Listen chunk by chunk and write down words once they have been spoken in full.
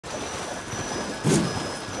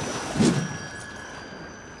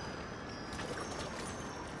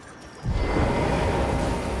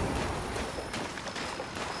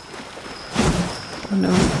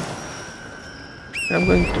no. I'm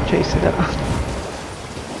going to chase it around.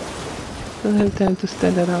 Don't have time to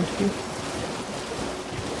stand around here.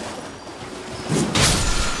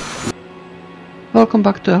 Welcome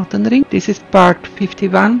back to Elden Ring. This is part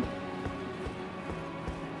 51.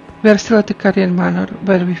 We are still at the career manor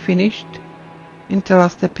where we finished. In the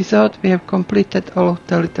last episode we have completed all of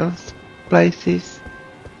the little places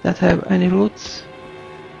that have any loots.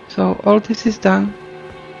 So all this is done.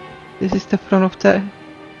 This is the front of the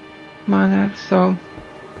manor. So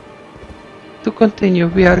to continue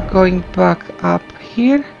we are going back up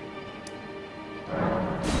here.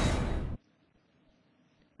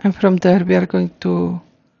 And from there we are going to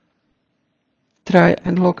try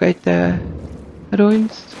and locate the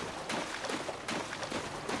ruins.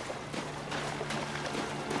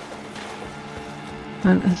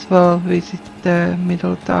 And as well visit the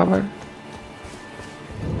middle tower.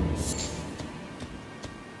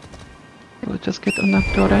 We'll just get on up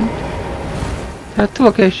torrent. There are two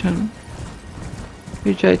locations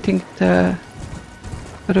which I think the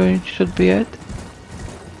ruin should be at.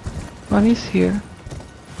 One is here.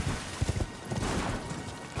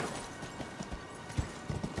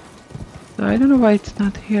 So I don't know why it's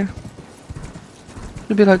not here. It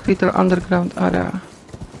should be like little underground area.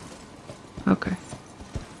 Okay.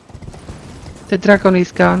 The dragon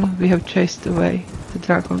is gone. We have chased away the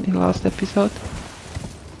dragon in last episode.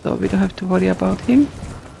 So we don't have to worry about him.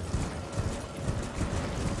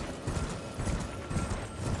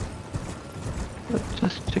 Let's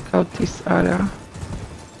just check out this area.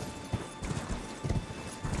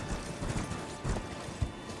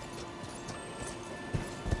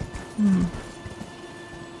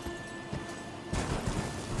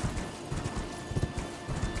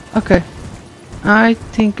 Okay. I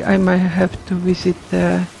think I might have to visit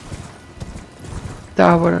the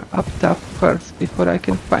tower up top first before I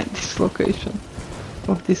can find this location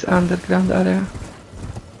of this underground area.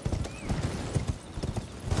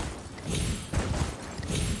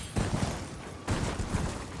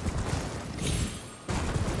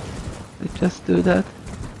 Let's just do that.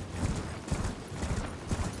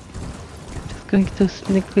 Just going to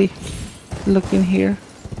sneakily look in here.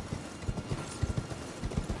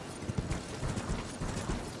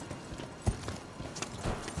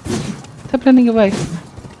 Stop running away.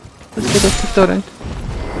 Let's get off the torrent.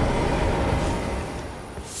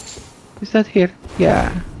 Is that here?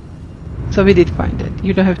 Yeah. So we did find it.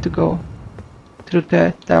 You don't have to go through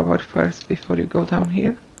the tower first before you go down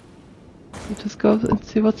here. You just go and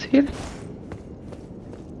see what's here.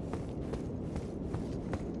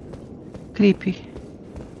 Creepy.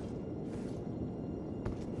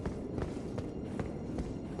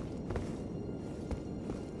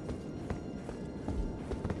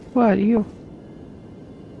 Who are you?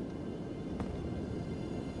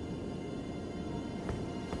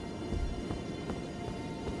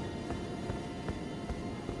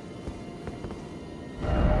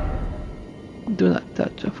 Do not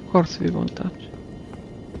touch. Of course we won't touch.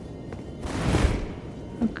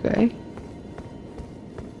 Okay.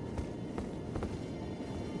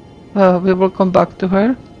 We will come back to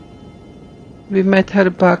her. We met her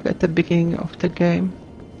back at the beginning of the game.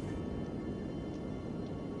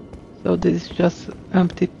 So this is just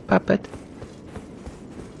empty puppet.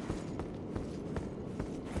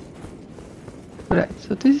 Right,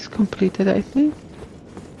 so this is completed, I think.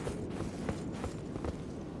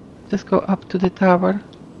 Just go up to the tower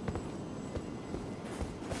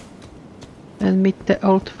and meet the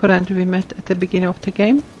old friend we met at the beginning of the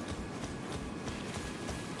game.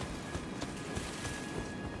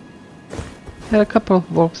 There are a couple of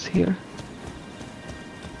wolves here.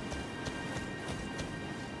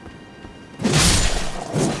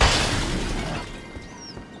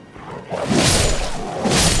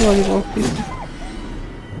 Slowly walk this.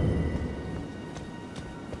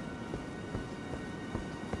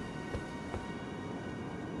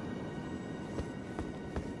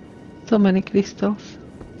 So many crystals.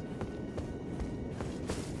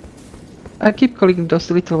 I keep calling those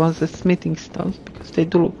little ones the smithing stones because they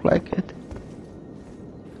do look like it.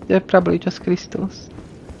 They're probably just crystals.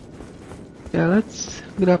 Yeah, let's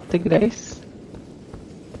grab the grace.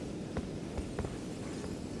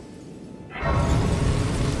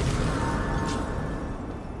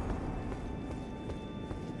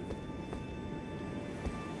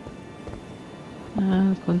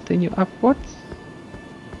 And continue upwards.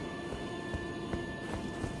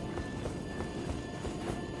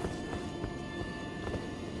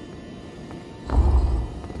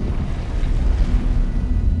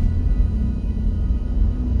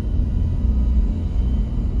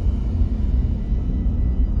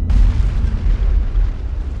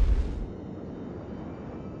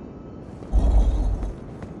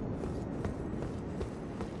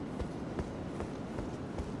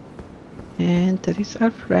 And there is our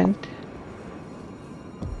friend.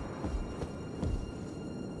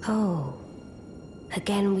 Oh,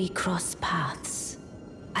 again we cross paths.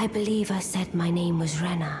 I believe I said my name was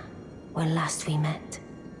Renna when last we met.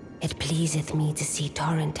 It pleaseth me to see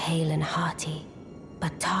Torrent hale and hearty,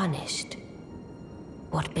 but Tarnished.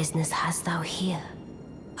 What business hast thou here?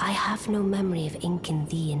 I have no memory of inking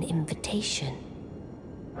thee an invitation.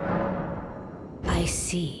 I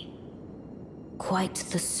see. Quite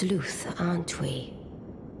the sleuth, aren't we?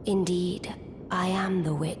 Indeed, I am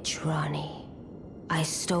the witch Ranni. I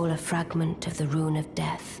stole a fragment of the Rune of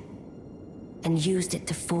Death and used it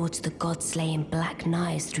to forge the god-slaying black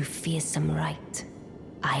knives through fearsome rite.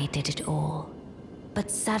 I did it all. But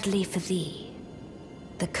sadly for thee,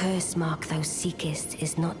 the curse mark thou seekest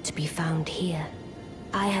is not to be found here.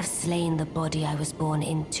 I have slain the body I was born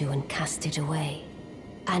into and cast it away.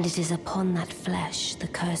 And it is upon that flesh the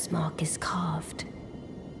curse mark is carved.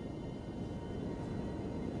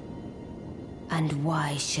 And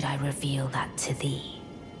why should I reveal that to thee?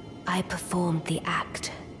 I performed the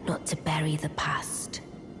act not to bury the past,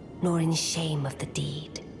 nor in shame of the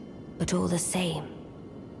deed, but all the same,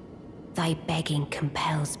 thy begging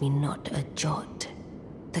compels me not a jot.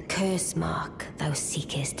 The curse mark thou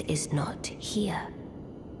seekest is not here.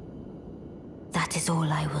 That is all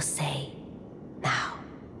I will say. Now,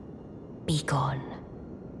 be gone.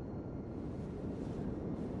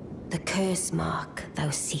 The curse mark thou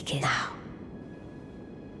seekest now.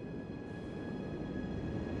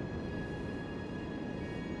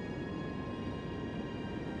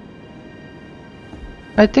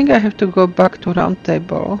 I think I have to go back to round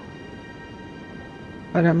table.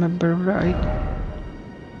 If I remember right.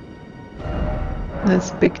 Then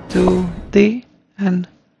speak to Dee and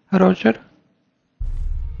Roger.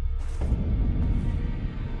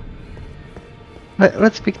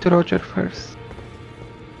 Let's speak to Roger first.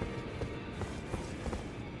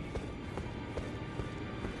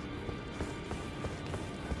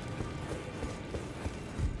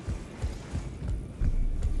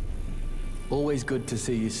 Always good to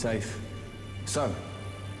see you safe. So,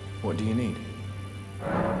 what do you need?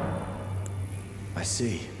 I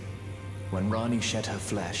see. When Ranni shed her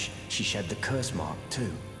flesh, she shed the curse mark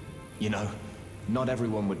too. You know, not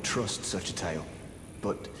everyone would trust such a tale.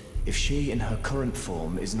 But if she in her current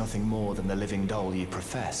form is nothing more than the living doll you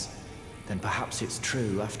profess, then perhaps it's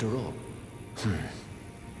true after all.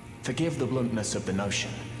 Forgive the bluntness of the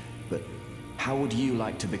notion, but how would you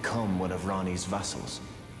like to become one of Ranni's vassals?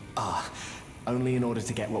 Only in order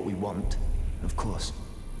to get what we want, of course.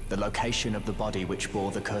 The location of the body which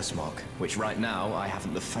bore the curse mark, which right now I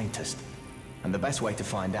haven't the faintest. And the best way to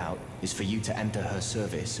find out is for you to enter her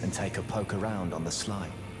service and take a poke around on the sly.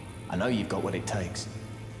 I know you've got what it takes.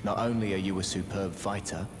 Not only are you a superb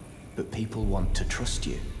fighter, but people want to trust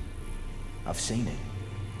you. I've seen it.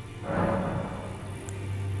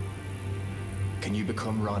 Can you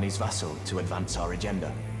become Ranni's vassal to advance our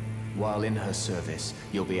agenda? While in her service,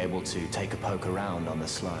 you'll be able to take a poke around on the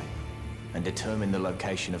sly and determine the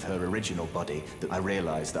location of her original body. That I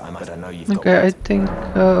realize that I know you've got. Okay, I think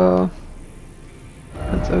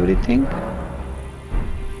that's everything.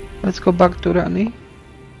 Let's go back to Ranni.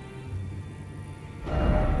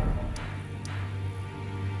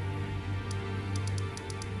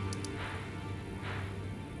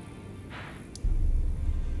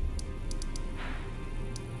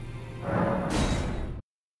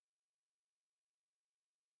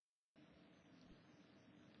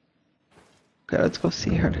 Okay, let's go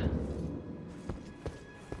see her.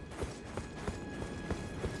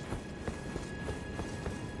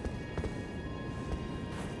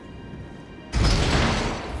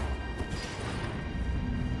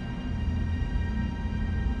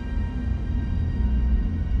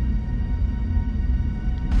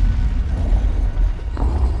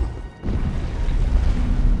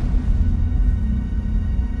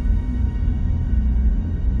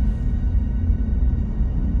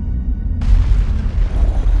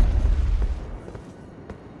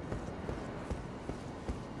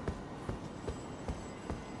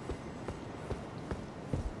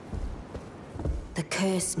 The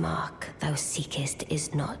curse mark thou seekest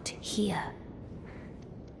is not here.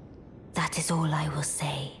 That is all I will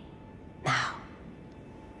say. Now,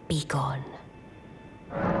 be gone.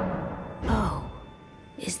 Oh,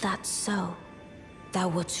 is that so? Thou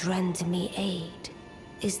wouldst render me aid?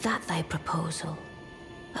 Is that thy proposal?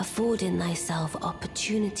 Affording thyself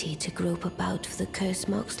opportunity to grope about for the curse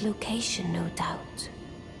mark's location, no doubt.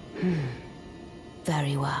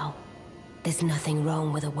 Very well. There's nothing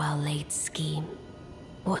wrong with a well-laid scheme.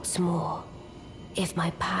 What's more, if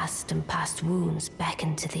my past and past wounds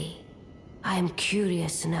beckon to thee, I am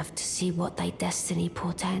curious enough to see what thy destiny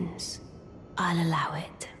portends. I'll allow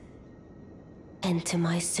it. Enter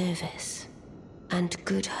my service, and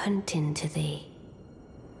good hunting to thee.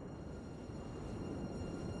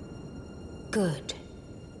 Good.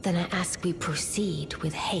 Then I ask we proceed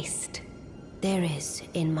with haste. There is,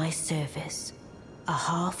 in my service, a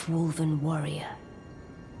half-wolven warrior.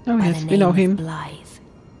 Oh by yes, the we know name him. of Blythe.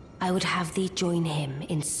 I would have thee join him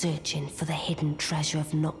in searching for the hidden treasure of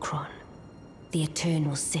Nokron, the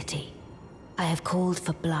Eternal City. I have called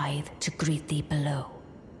for Blythe to greet thee below.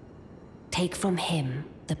 Take from him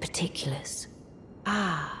the particulars.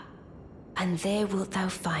 Ah, and there wilt thou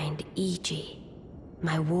find Iji,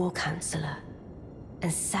 my war counselor,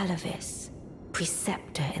 and Salavis,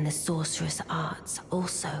 preceptor in the sorcerous arts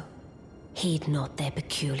also. Heed not their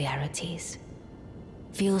peculiarities.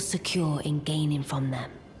 Feel secure in gaining from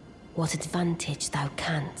them what advantage thou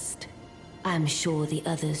canst. I am sure the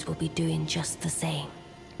others will be doing just the same.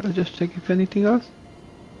 I'll just check if anything else.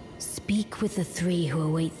 Speak with the three who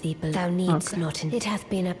await thee below. Thou needst not. It hath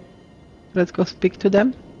been a... Let's go speak to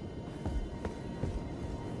them.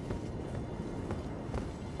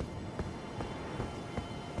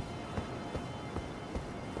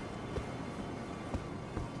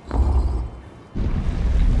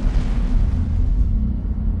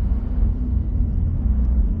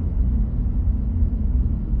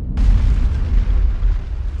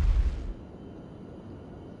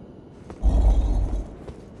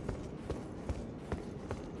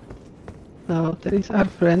 So there is our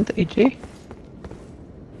friend Iji.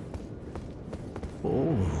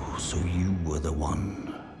 Oh, so you were the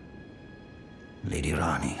one. Lady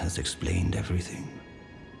Ranni has explained everything.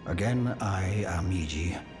 Again, I am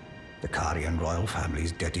Iji, the Karian royal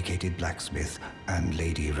family's dedicated blacksmith and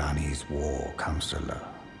Lady Ranni's war counselor.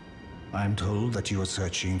 I'm told that you are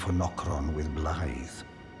searching for Nokron with Blythe.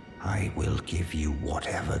 I will give you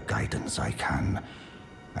whatever guidance I can,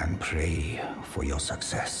 and pray for your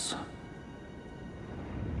success.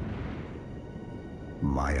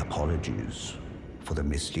 My apologies for the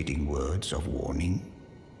misleading words of warning.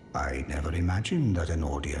 I never imagined that an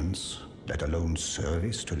audience, let alone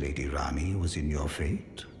service to Lady Ranni, was in your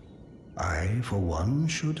fate. I, for one,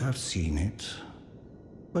 should have seen it,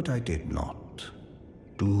 but I did not.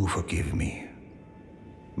 Do forgive me,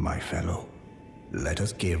 my fellow. Let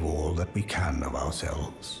us give all that we can of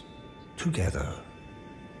ourselves, together,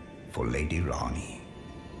 for Lady Ranni.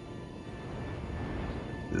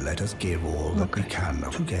 Let us give all that we can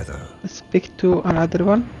of together. Let's speak to another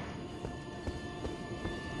one.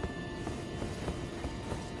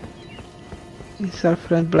 This is our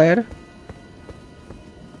friend Blair.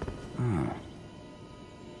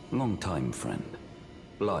 Long time, friend.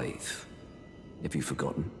 Blythe. Have you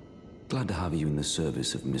forgotten? Glad to have you in the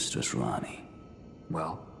service of Mistress Ranni.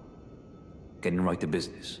 Well, getting right to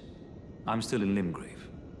business. I'm still in Limgrave.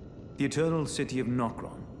 The eternal city of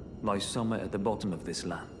Nokron lies somewhere at the bottom of this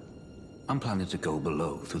land. I'm planning to go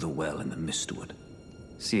below through the well in the Mistwood.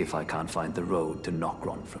 See if I can't find the road to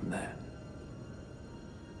Nokron from there.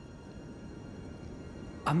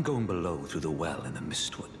 I'm going below through the well in the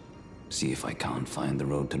Mistwood. See if I can't find the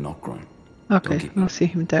road to Nokron. Okay, we'll see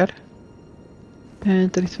him there.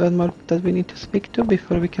 And there is one more that we need to speak to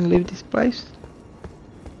before we can leave this place.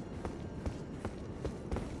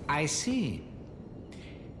 I see.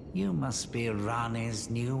 You must be Ranni's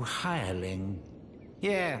new hireling.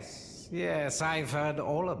 Yes, I've heard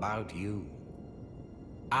all about you.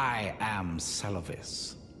 I am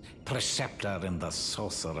Salavis, preceptor in the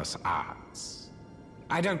sorcerous arts.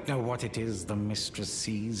 I don't know what it is the mistress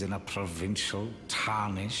sees in a provincial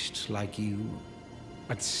tarnished like you,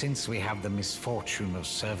 but since we have the misfortune of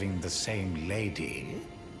serving the same lady,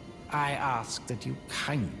 I ask that you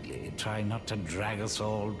kindly try not to drag us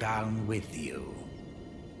all down with you.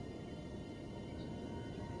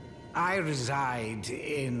 I reside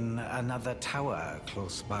in another tower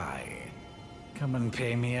close by. Come and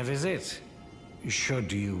pay me a visit,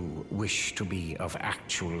 should you wish to be of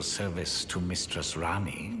actual service to Mistress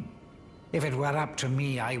Ranni. If it were up to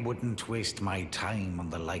me, I wouldn't waste my time on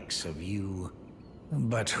the likes of you.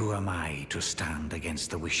 But who am I to stand against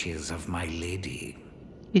the wishes of my lady?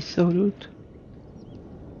 He's so rude.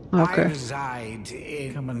 I Okay, reside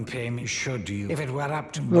in... Come and pay me, should you... If it were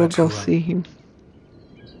up to... we'll but go who am- see him.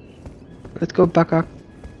 Let's go back up.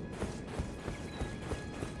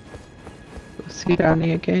 Go see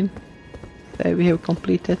Ranni again. There we have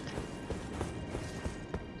completed.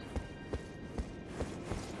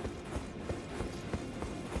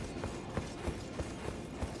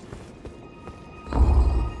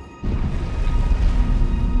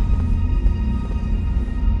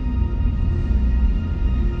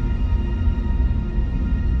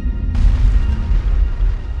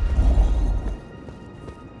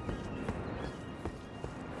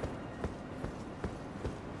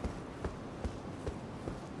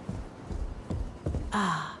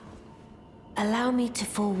 Allow me to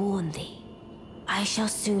forewarn thee. I shall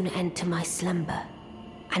soon enter my slumber,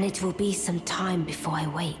 and it will be some time before I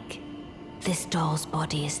wake. This doll's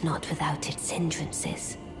body is not without its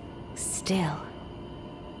hindrances. Still,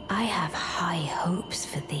 I have high hopes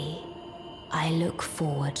for thee. I look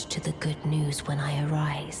forward to the good news when I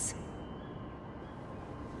arise.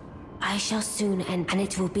 I shall soon end, and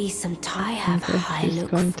it will be some time. I have Okay, high she's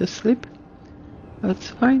look. going to sleep. That's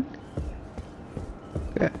fine.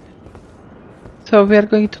 Okay. So we are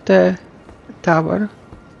going to the tower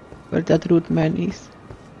where that rude man is.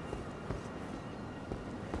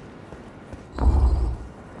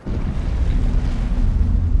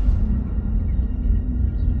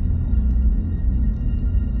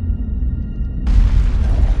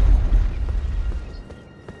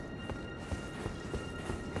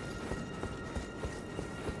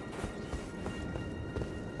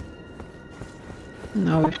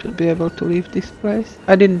 Now we should be able to leave this place.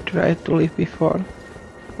 I didn't try to leave before,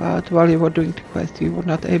 but while you were doing the quest you were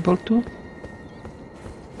not able to.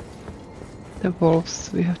 The wolves,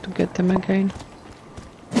 we have to get them again.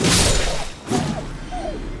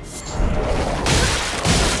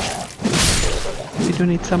 We do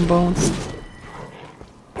need some bones.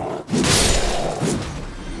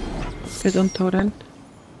 Get on torrent.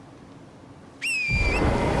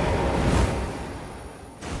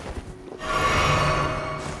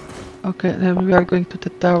 Okay, then we are going to the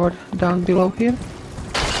tower down below here.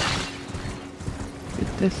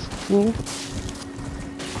 With this wool.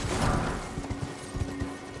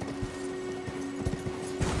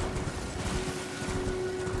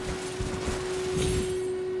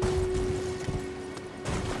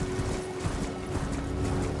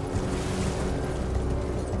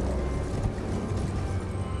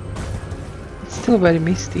 It's still very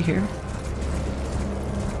misty here.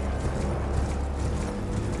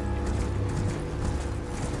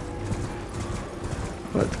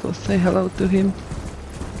 Let's go say hello to him.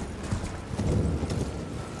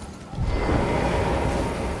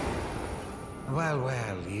 Well,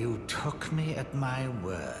 you took me at my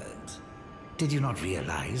word. Did you not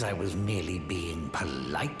realize I was merely being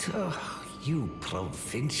polite? Oh, you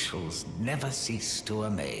provincials never cease to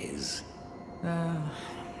amaze.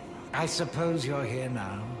 I suppose you're here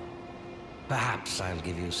now. Perhaps I'll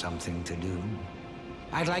give you something to do.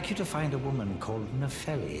 I'd like you to find a woman called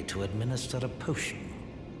Nefeli to administer a potion.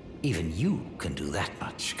 Even you can do that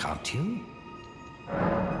much, can't you?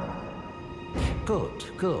 Good,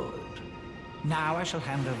 good. Now I shall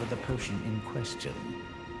hand over the potion in question.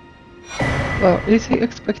 Well, is he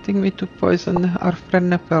expecting me to poison our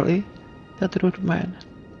friend Nefeli, that rude man?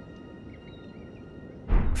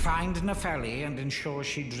 Find Nefeli and ensure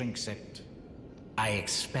she drinks it. I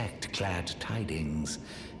expect glad tidings,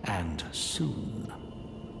 and soon.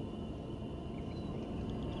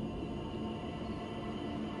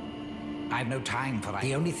 I've no time for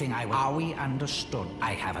the only thing I will. Are we understood?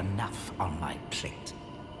 I have enough on my plate.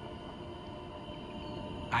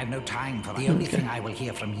 I've no time for the only thing I will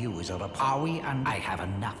hear from you is a report. Are we and I have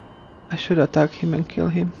enough. I should attack him and kill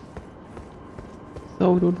him.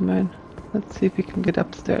 So rude man. Let's see if we can get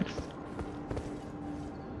upstairs.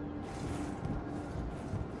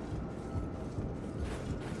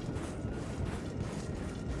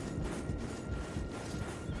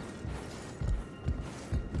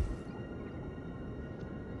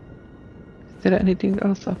 Is there anything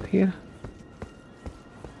else up here?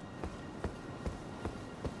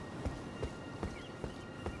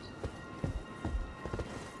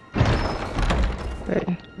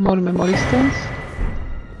 Okay, more memory stones.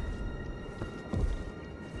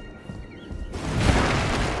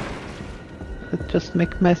 Let's just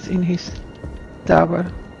make mess in his tower.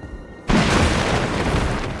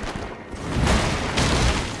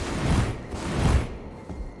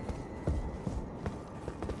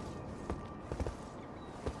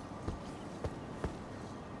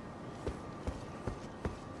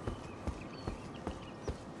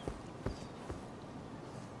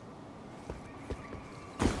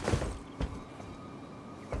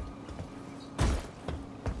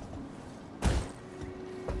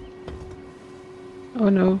 Oh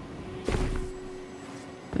no.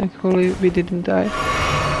 Thankfully we didn't die.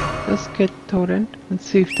 Let's get torrent and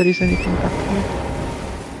see if there is anything up here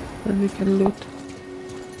that we can loot.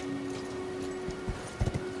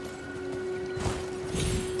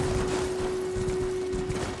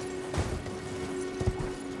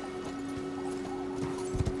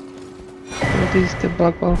 So this is the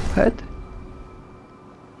Black Wolf head.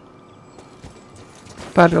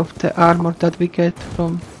 Part of the armor that we get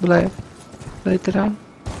from Blair later on.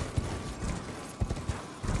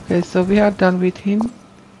 Okay, so we are done with him.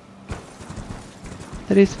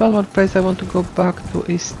 There is one more place I want to go back to,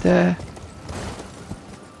 is the...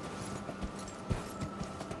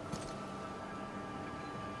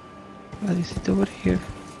 What is it over here?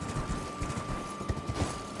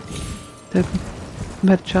 The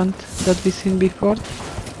merchant that we seen before.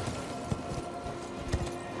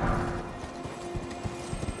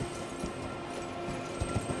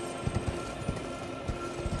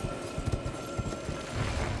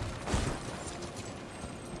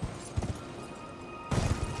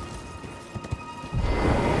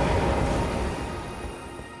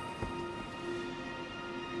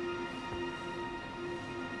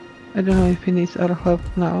 I don't know if he needs our help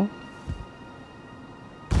now,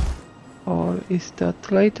 or is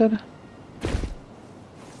that later?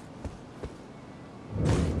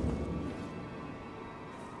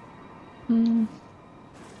 No,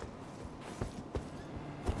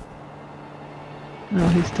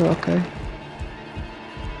 he's still okay.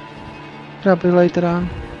 Probably later on.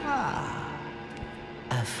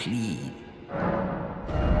 A flea.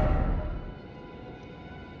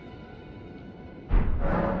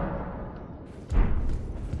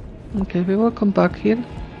 Okay, we will come back here.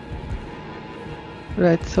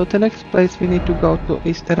 Right, so the next place we need to go to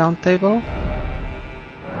is the round table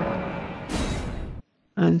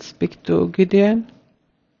and speak to Gideon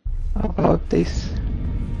about this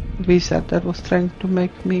wizard that was trying to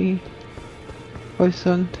make me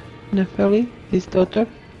poisoned Nefeli, his daughter.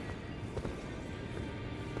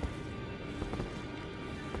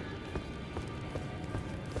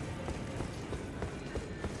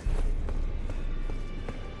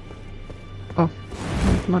 Oh,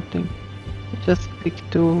 not Martin. Just speak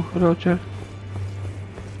to Roger.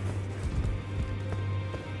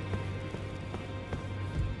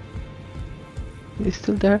 He's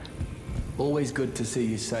still there? Always good to see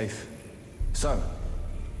you safe. So,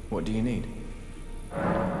 what do you need?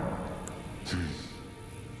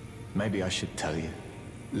 Maybe I should tell you.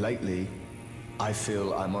 Lately, I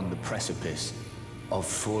feel I'm on the precipice of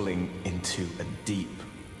falling into a deep,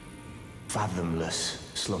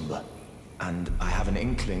 fathomless slumber. And I have an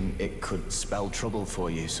inkling it could spell trouble for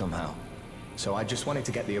you somehow. So I just wanted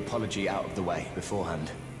to get the apology out of the way beforehand,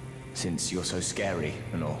 since you're so scary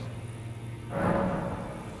and all.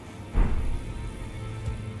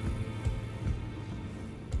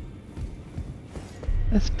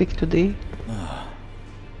 Let's speak to Dee.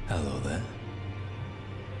 Hello there.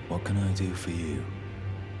 What can I do for you?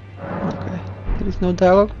 Okay, there is no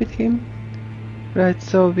dialogue with him. Right,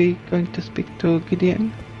 so we're going to speak to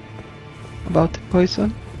Gideon about the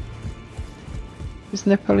poison. Is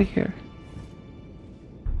Nefeli here?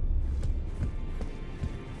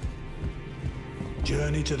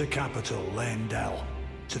 Journey to the capital, Leyndell,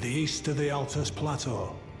 to the east of the Altus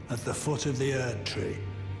Plateau, at the foot of the Erd Tree.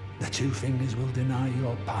 The Two Fingers will deny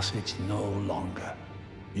your passage no longer.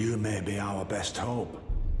 You may be our best hope.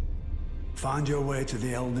 Find your way to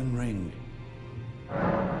the Elden Ring.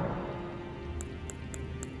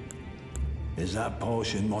 Is that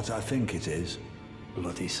potion what I think it is?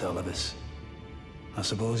 Bloody Celibus. I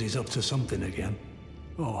suppose he's up to something again.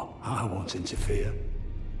 Oh, I won't interfere.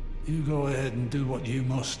 You go ahead and do what you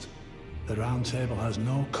must. The Round Table has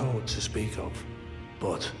no code to speak of.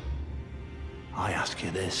 But I ask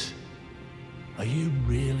you this. Are you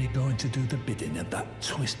really going to do the bidding of that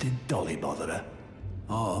twisted dolly botherer?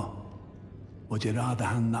 Or would you rather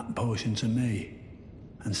hand that potion to me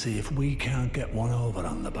and see if we can't get one over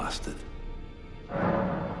on the bastard?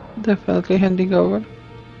 Definitely handing over.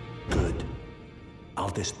 Good. I'll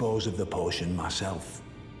dispose of the potion myself.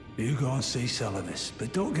 You go and see Celibus,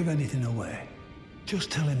 but don't give anything away.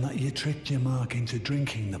 Just tell him that you tricked your mark into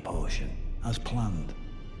drinking the potion, as planned.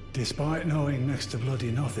 Despite knowing next to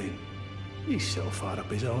bloody nothing, he's so far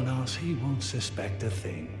up his own arse he won't suspect a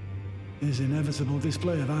thing. His inevitable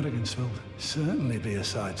display of arrogance will certainly be a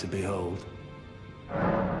sight to behold.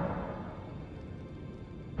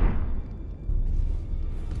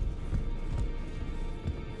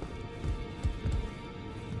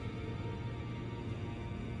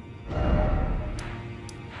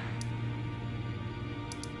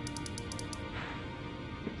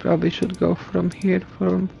 Probably should go from here,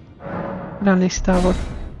 from Ranni's tower.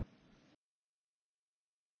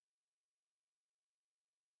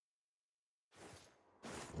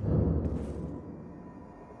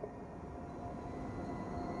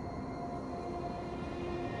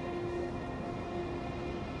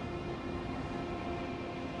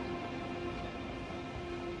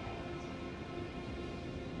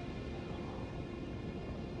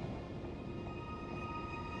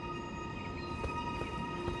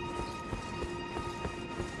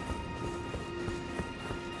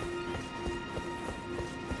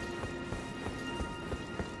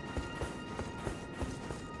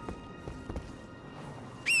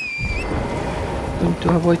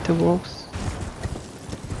 to avoid the wolves.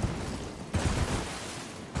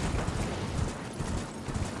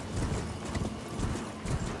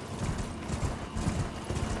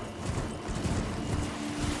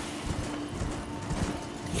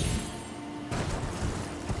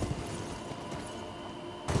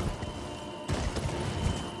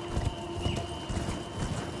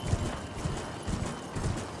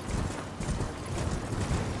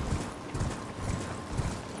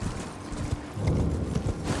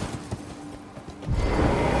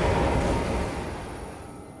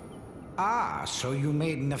 So you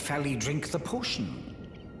made Nefeli drink the potion.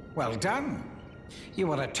 Well done.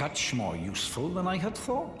 You are a touch more useful than I had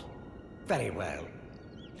thought. Very well.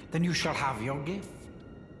 Then you shall have your gift.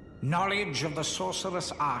 Knowledge of the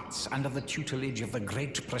sorcerous arts and of the tutelage of the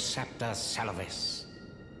great preceptor Celavis.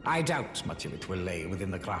 I doubt much of it will lay within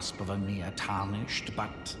the grasp of a mere Tarnished,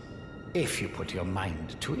 but if you put your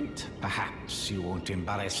mind to it, perhaps you won't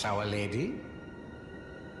embarrass our lady.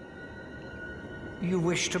 You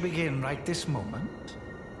wish to begin right this moment?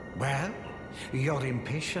 Well, your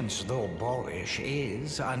impatience, though boorish,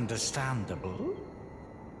 is understandable.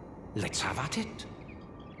 Let's have at it.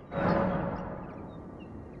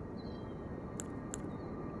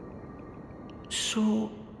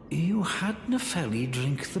 So, you had Nefeli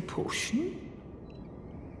drink the potion?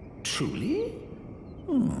 Truly?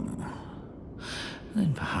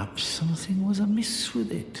 Then perhaps something was amiss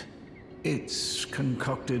with it. It's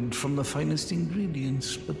concocted from the finest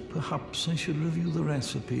ingredients, but perhaps I should review the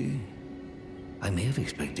recipe. I may have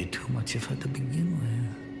expected too much of her to begin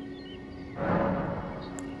with.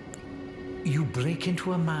 You break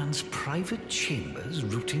into a man's private chambers,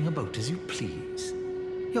 rooting about as you please.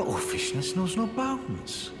 Your offishness knows no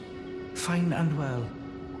bounds. Fine and well.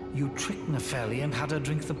 You tricked Nefeli and had her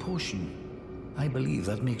drink the potion. I believe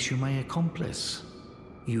that makes you my accomplice.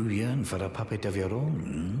 You yearn for a puppet of your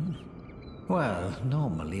own, Well,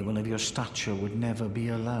 normally one of your stature would never be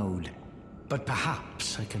allowed. But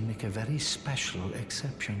perhaps I can make a very special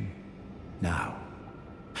exception. Now,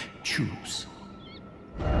 choose.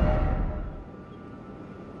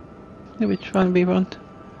 Which one we want?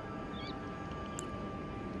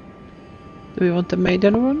 Do we want the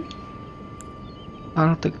maiden one?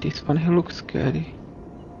 I'll take this one, he looks scary.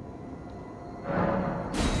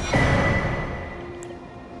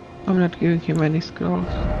 I'm not giving him any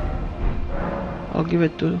scrolls. I'll give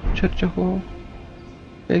it to Church of Woe.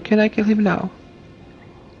 Okay, can I kill him now?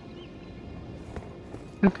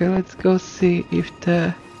 Okay, let's go see if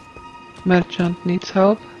the merchant needs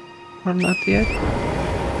help or not yet.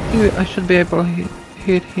 I should be able to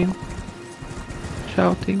hear him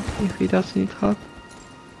shouting if he does need help.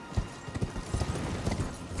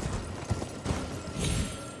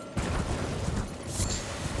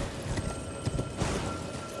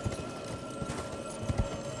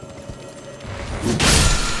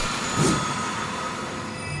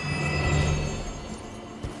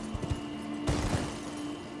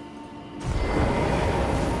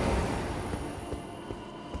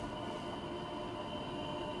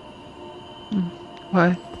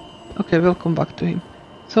 Why? Okay, we'll come back to him.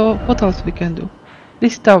 So, what else we can do?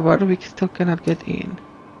 This tower we still cannot get in.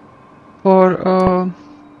 For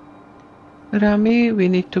Rami we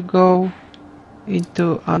need to go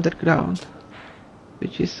into underground,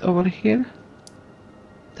 which is over here.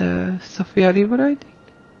 The Sophia River, I think.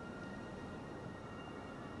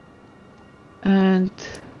 And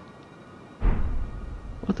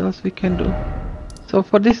what else we can do? So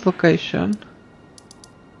for this location,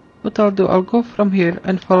 what I'll do, I'll go from here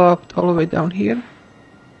and follow up all the way down here,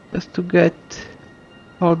 just to get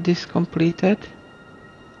all this completed.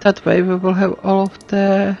 That way we will have all of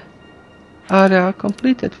the area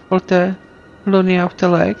completed for the Liurnia of the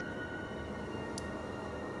Lake.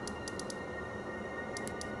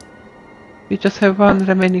 We just have one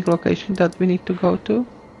remaining location that we need to go to.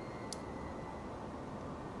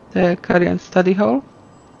 The Carian Study Hall.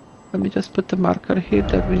 Let me just put the marker here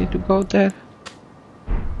that we need to go there.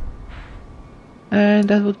 And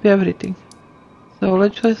that would be everything. So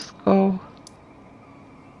let's just go.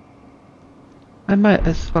 I might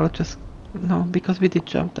as well just... No, because we did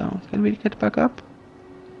jump down. Can we get back up?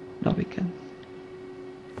 No, we can.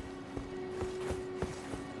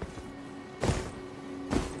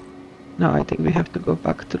 No, I think we have to go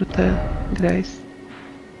back through the grace.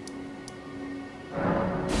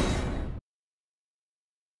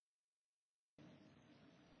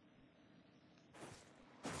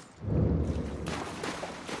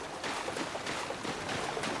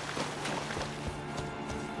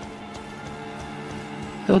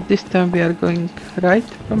 So this time we are going right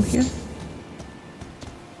from here.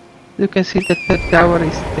 You can see that the tower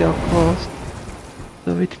is still closed.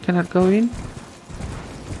 So we cannot go in.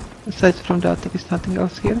 Aside from that, there is nothing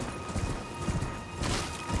else here.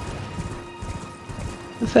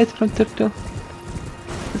 Aside from turtle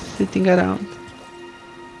just sitting around.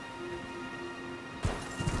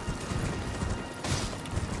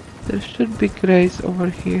 There should be grace over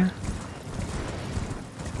here.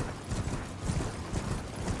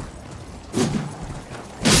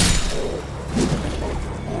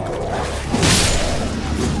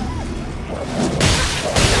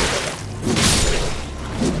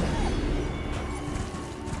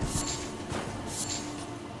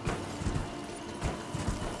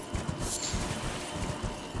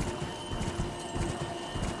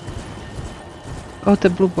 Oh, the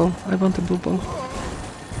blue ball. I want the blue ball.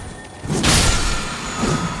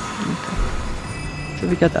 Okay. So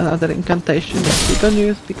we got another incantation that we don't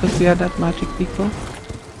use because we are not magic people.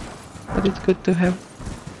 But it's good to have.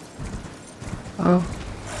 Oh,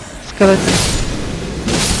 skeleton.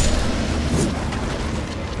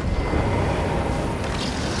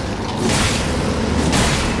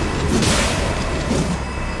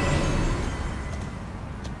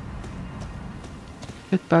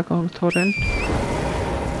 Get back on torrent.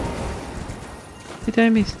 Did I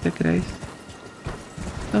miss the grace?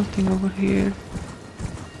 Something over here.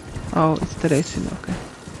 Oh, it's the racing, okay.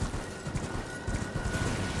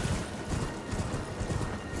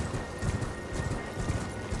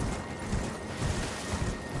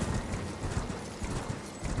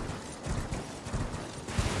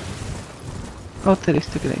 Oh, there is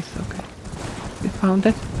the grace, okay. We found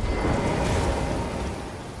it.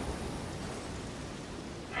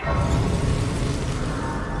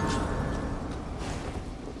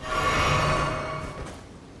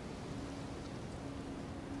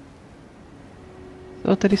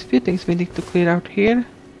 So there is few things we need to clear out here.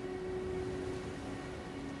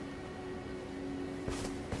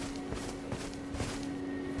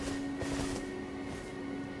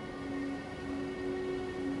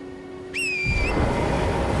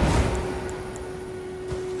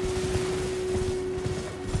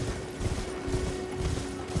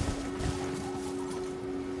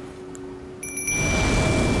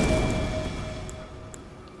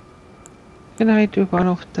 Can I do one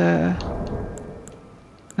of the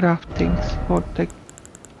craftings for the...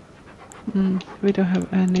 we don't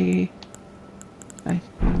have any...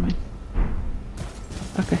 never mind.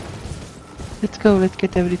 Okay. Let's go, let's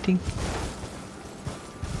get everything.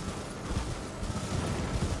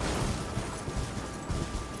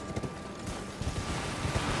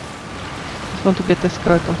 Just want to get the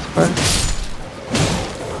skeletons first.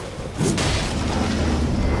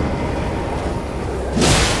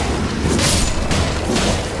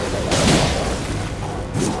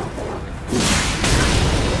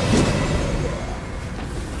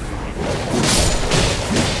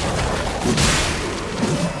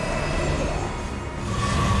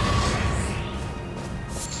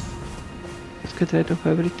 Get rid of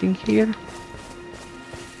everything here.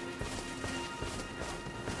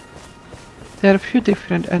 There are a few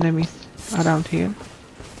different enemies around here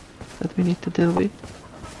that we need to deal with.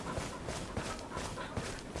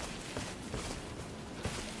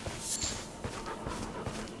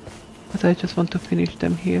 But I just want to finish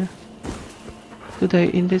them here today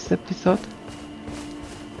in this episode.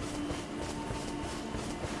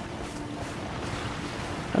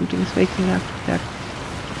 Something is waking up there.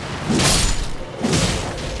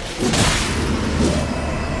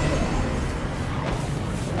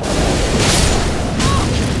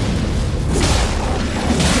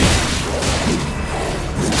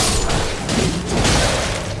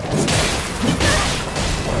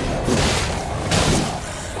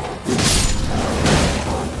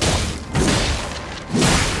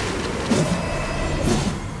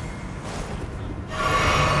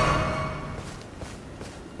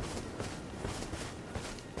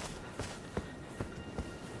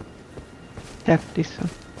 This one.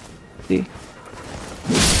 See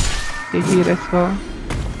here as well.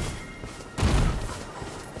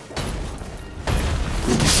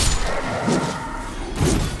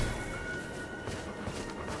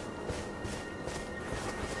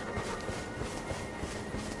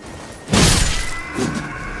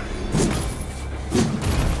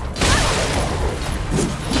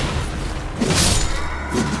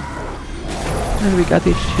 And we got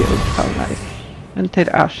his shield, how nice. And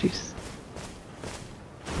their ashes.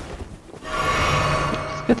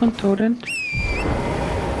 Get on torrent.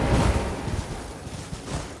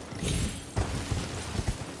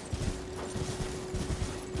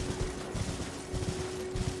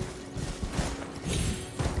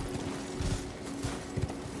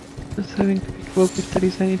 Just having a quick look if there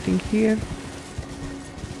is anything here.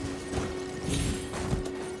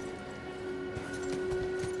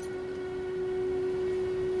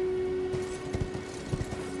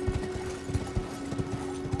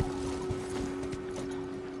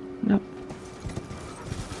 No.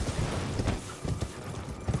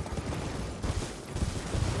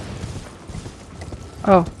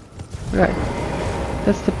 Oh, right.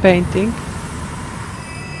 That's the painting.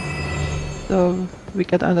 So we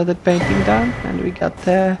got another painting done, and we got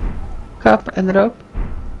the cup and rope.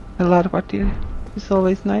 A lot of material is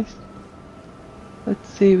always nice. Let's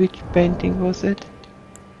see which painting was it.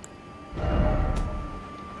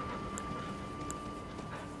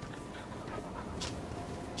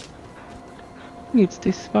 It's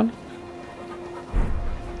this one.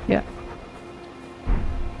 Yeah.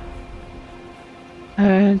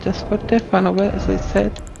 And just for the fun of it, as I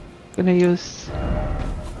said, I'm gonna use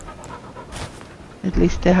at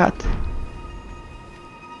least the hat.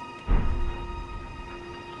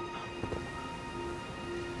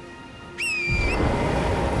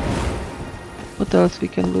 What else we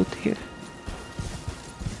can loot here?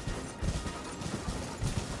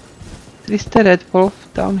 There is the red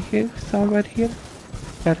wolf down here, somewhere here.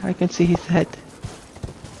 There, I can see his head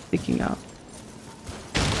sticking out.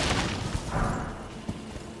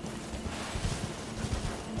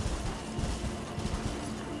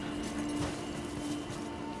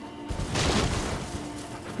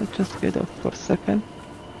 Let's just get off for a second.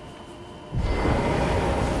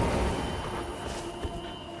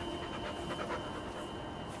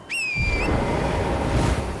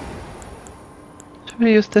 Should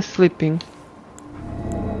we use the sleeping?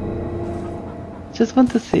 Just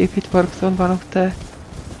want to see if it works on one of the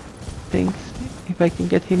things. If I can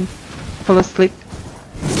get him fall asleep.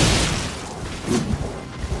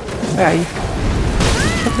 Right.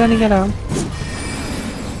 Stop running around.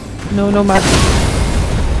 No, no magic.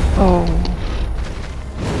 Oh.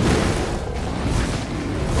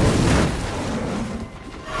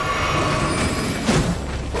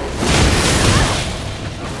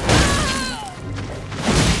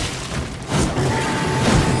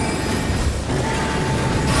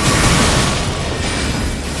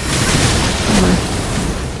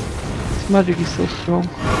 This magic is so strong.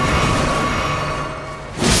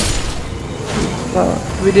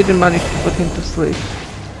 Well, we didn't manage to put him to sleep,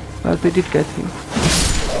 but we did get him.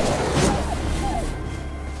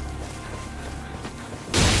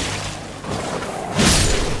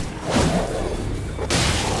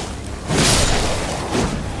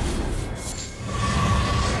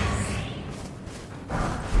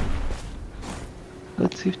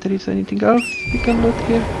 Let's see if there is anything else we can loot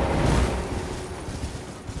here.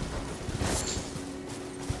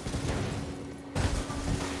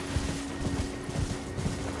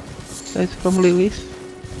 That's from lilies,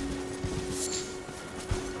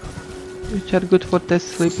 which are good for the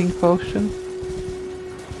sleeping potion.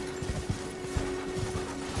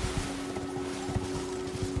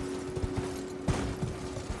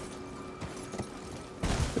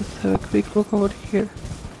 Let's have a quick look over here.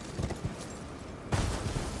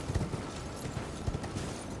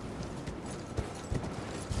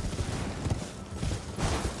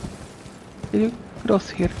 Can you cross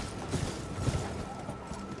here?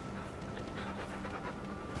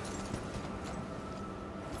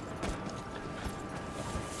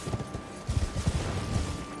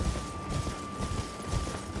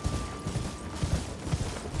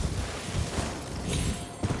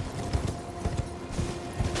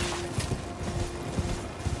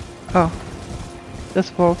 Oh,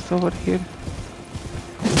 just walks over here.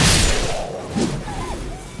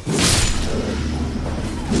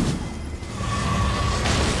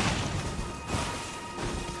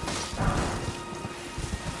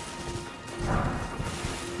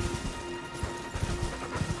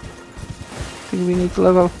 I think we need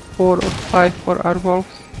level 4 or 5 for our wolves.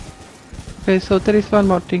 Okay, so there is one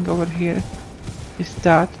more thing over here. Is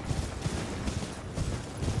that?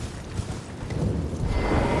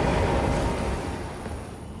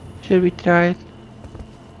 Should we try it?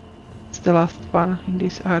 It's the last one in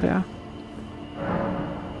this area.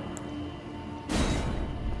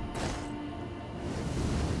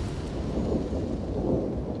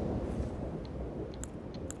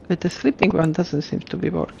 But the sleeping one doesn't seem to be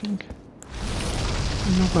working. I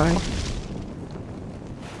don't know why.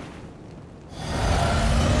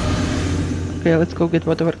 Okay, let's go get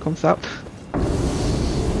whatever comes out.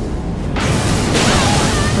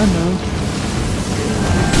 Oh no.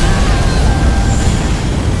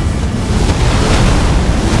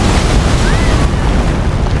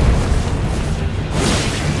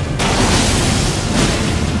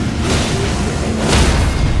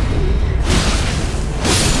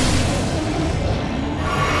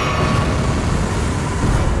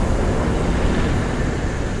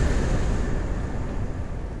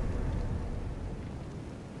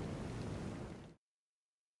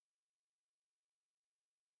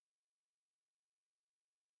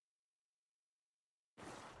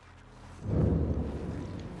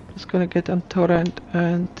 Just gonna get on torrent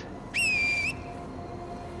and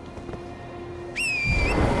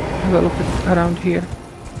have a look at around here,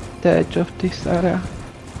 the edge of this area,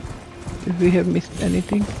 if we have missed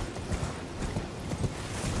anything.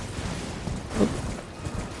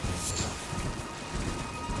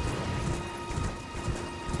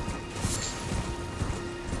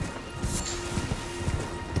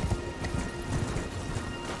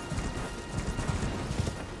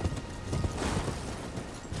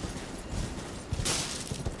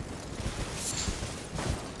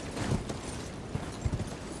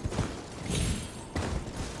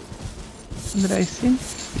 Racing,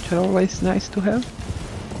 which are always nice to have.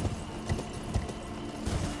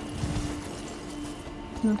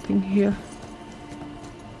 Nothing here.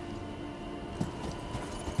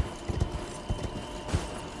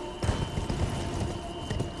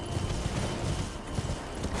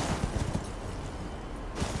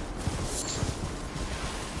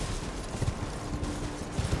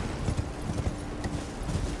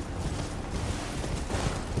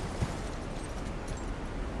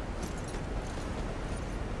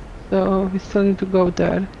 So we still need to go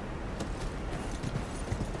there.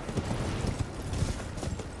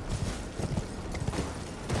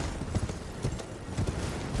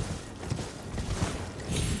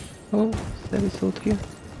 Oh, there is loot here.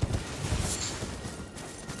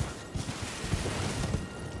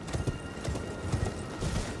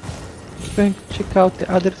 Going to check out the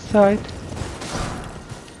other side.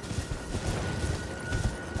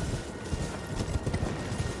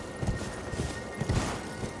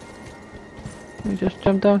 We just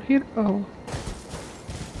jump down here. Oh,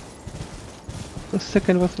 the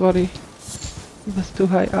second was worry. It was too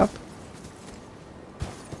high up.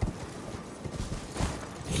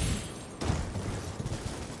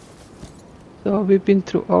 So we've been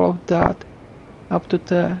through all of that up to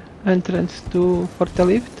the entrance for the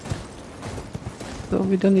lift. So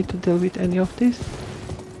we don't need to deal with any of this.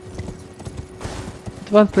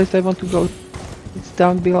 But one place I want to go, it's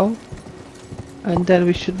down below, and then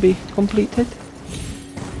we should be completed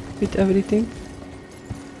with everything.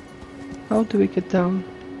 How do we get down?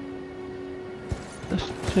 Let's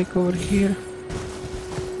check over here.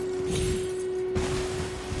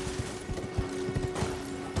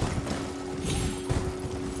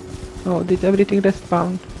 Oh, did everything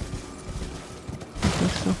respawn? I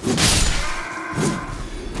think so.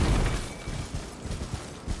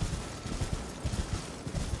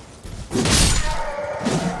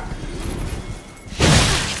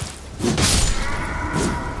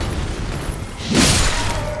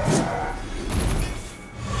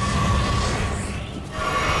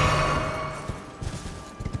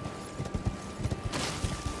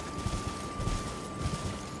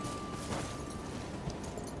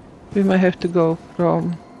 We might have to go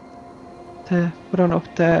from the front of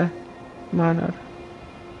the manor,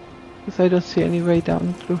 because I don't see any way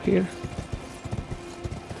down through here.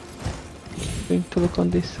 Going to look on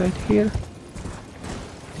this side here.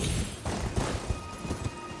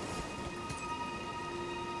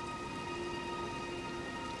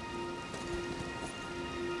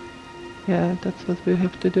 Yeah, that's what we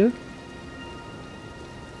have to do.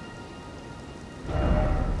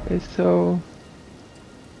 Okay, so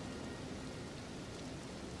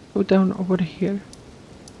go down over here.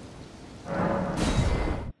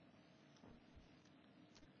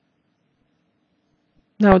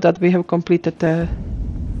 Now that we have completed the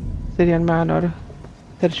Syrian Manor,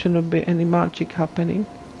 there shouldn't be any magic happening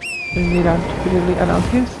when we run really around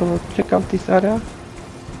here, so let's check out this area.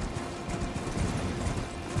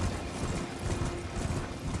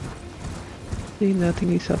 See,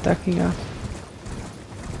 nothing is attacking us.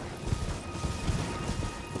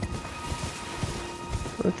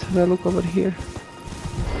 Let's have a look over here.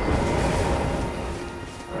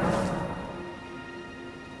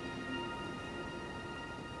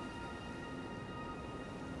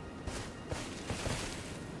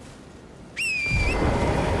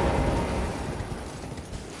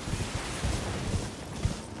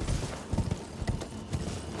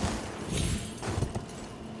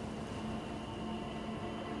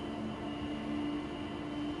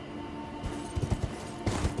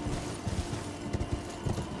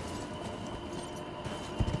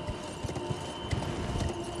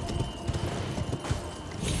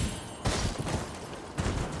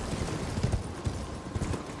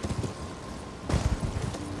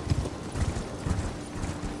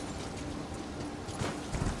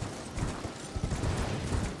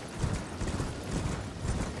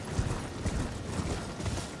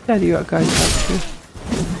 There you are, guys, actually.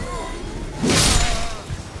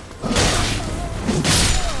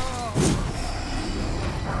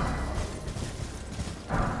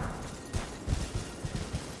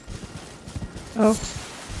 Oh.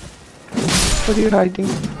 What are you hiding?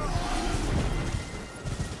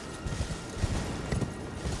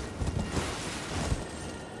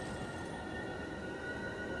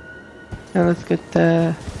 Now let's get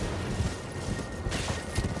the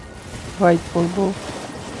white bulb.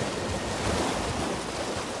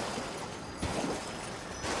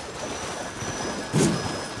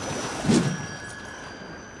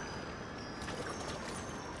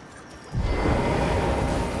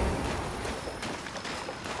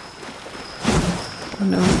 Oh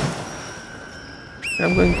no.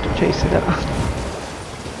 I'm going to chase it around.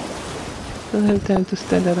 Don't have time to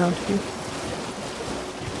stand around here.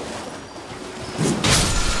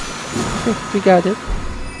 Okay, we got it.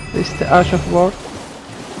 This is the Ash of War.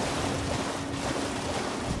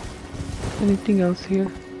 Anything else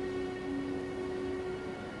here?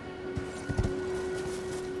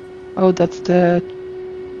 Oh, that's the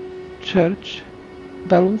church.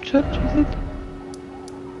 Balloon church, is it?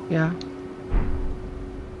 Yeah.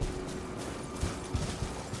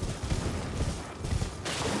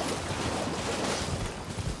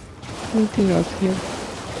 Anything else here?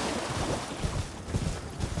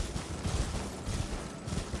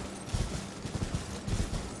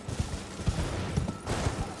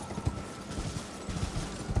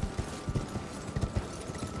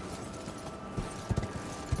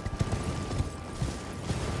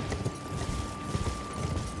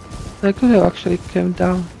 I could have actually come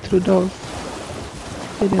down through those.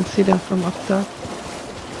 Didn't see them from up top.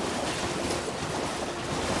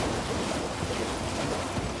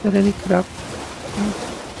 Is there any crap? No.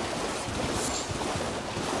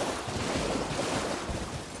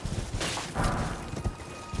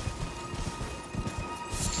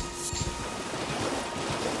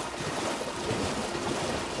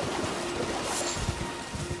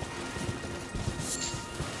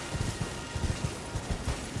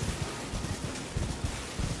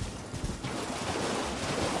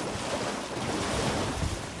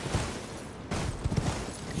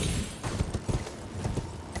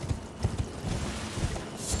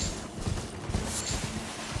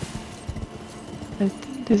 I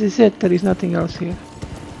think this is it, there is nothing else here.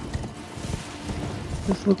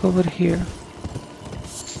 Let's look over here.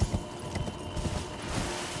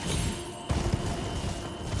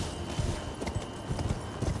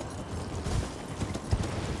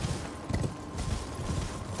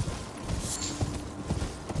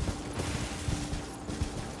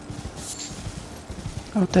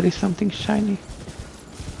 Oh, there is something shiny.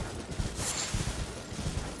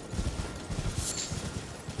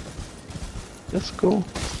 Let's go.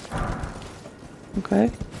 Okay.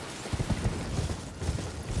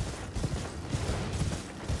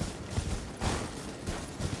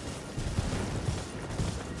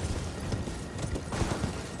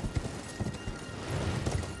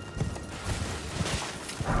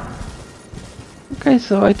 Okay,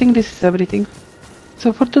 so I think this is everything.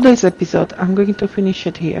 So for today's episode, I'm going to finish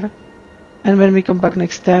it here. And when we come back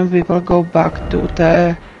next time, we will go back to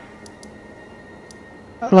the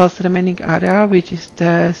last remaining area, which is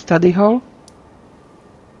the study hall.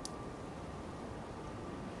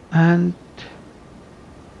 And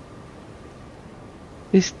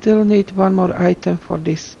we still need one more item for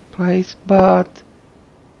this place, but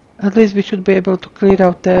at least we should be able to clear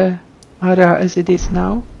out the area as it is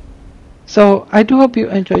now. So I do hope you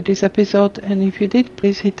enjoyed this episode, and if you did,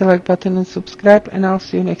 please hit the like button and subscribe, and I'll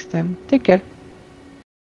see you next time. Take care.